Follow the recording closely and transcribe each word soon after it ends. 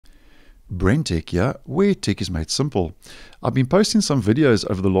BrenTech here, where tech is made simple. I've been posting some videos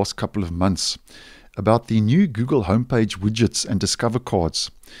over the last couple of months about the new Google homepage widgets and Discover cards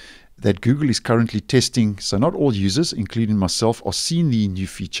that Google is currently testing. So not all users, including myself, are seeing the new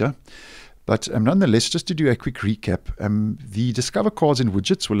feature. But nonetheless, just to do a quick recap, the Discover cards and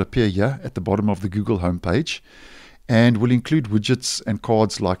widgets will appear here at the bottom of the Google homepage and will include widgets and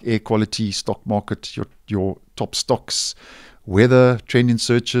cards like air quality, stock market, your top stocks, weather, trending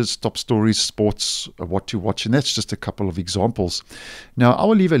searches, top stories, sports, what to watch, and that's just a couple of examples. Now, I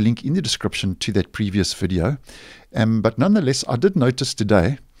will leave a link in the description to that previous video, but nonetheless, I did notice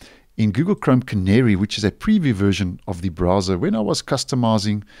today in Google Chrome Canary, which is a preview version of the browser, when I was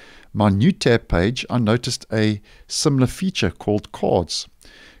customizing my new tab page, I noticed a similar feature called cards,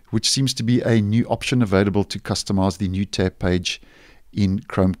 which seems to be a new option available to customize the new tab page in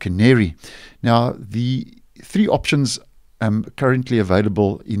Chrome Canary. Now, the three options currently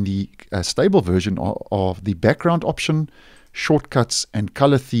available in the stable version of the background option, shortcuts, and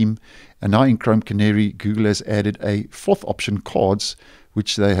color theme. And now in Chrome Canary, Google has added a fourth option, cards,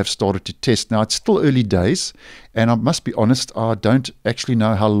 which they have started to test. Now, it's still early days, and I must be honest, I don't actually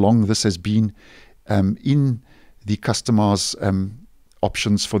know how long this has been in the customize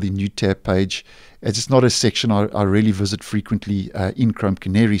options for the new tab page, as it's not a section I really visit frequently in Chrome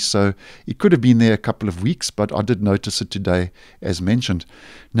Canary. So it could have been there a couple of weeks, but I did notice it today, as mentioned.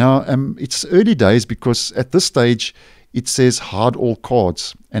 Now, it's early days because at this stage, it says hide all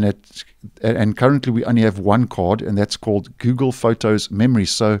cards, and currently we only have one card, and that's called Google Photos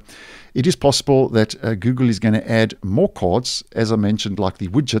Memories. So it is possible that Google is going to add more cards, as I mentioned, like the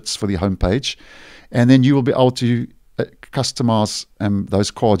widgets for the homepage, and then you will be able to customize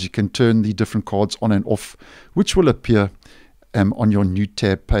those cards. You can turn the different cards on and off, which will appear on your new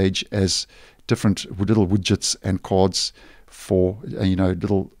tab page as different little widgets and cards for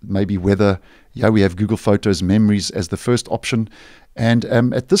little maybe weather. Yeah, we have Google Photos Memories as the first option, and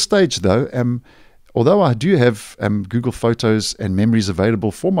at this stage though, although I do have Google Photos and Memories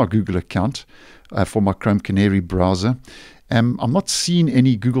available for my Google account for my Chrome Canary browser, I'm not seeing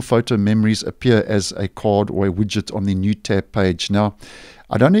any Google Photo Memories appear as a card or a widget on the new tab page. Now,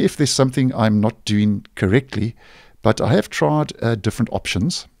 I don't know if there's something I'm not doing correctly, but I have tried different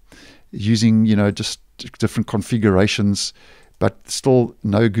options using, just different configurations, but still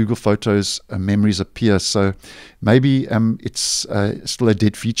no Google Photos Memories appear. So maybe it's still a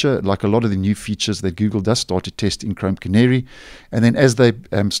dead feature, like a lot of the new features that Google does start to test in Chrome Canary. And then as they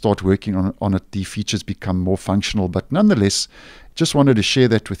start working on it, the features become more functional. But nonetheless, just wanted to share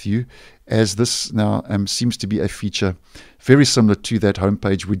that with you, as this now seems to be a feature very similar to that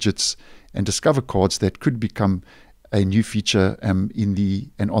homepage widgets and Discover cards that could become a new feature on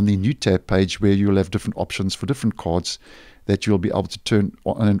the new tab page, where you'll have different options for different cards that you'll be able to turn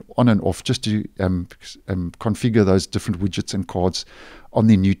on and off, just to configure those different widgets and cards on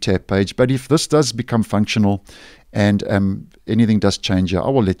the new tab page. But if this does become functional and anything does change, I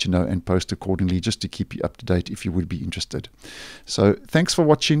will let you know and post accordingly, just to keep you up to date if you would be interested. So thanks for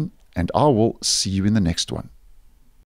watching, and I will see you in the next one.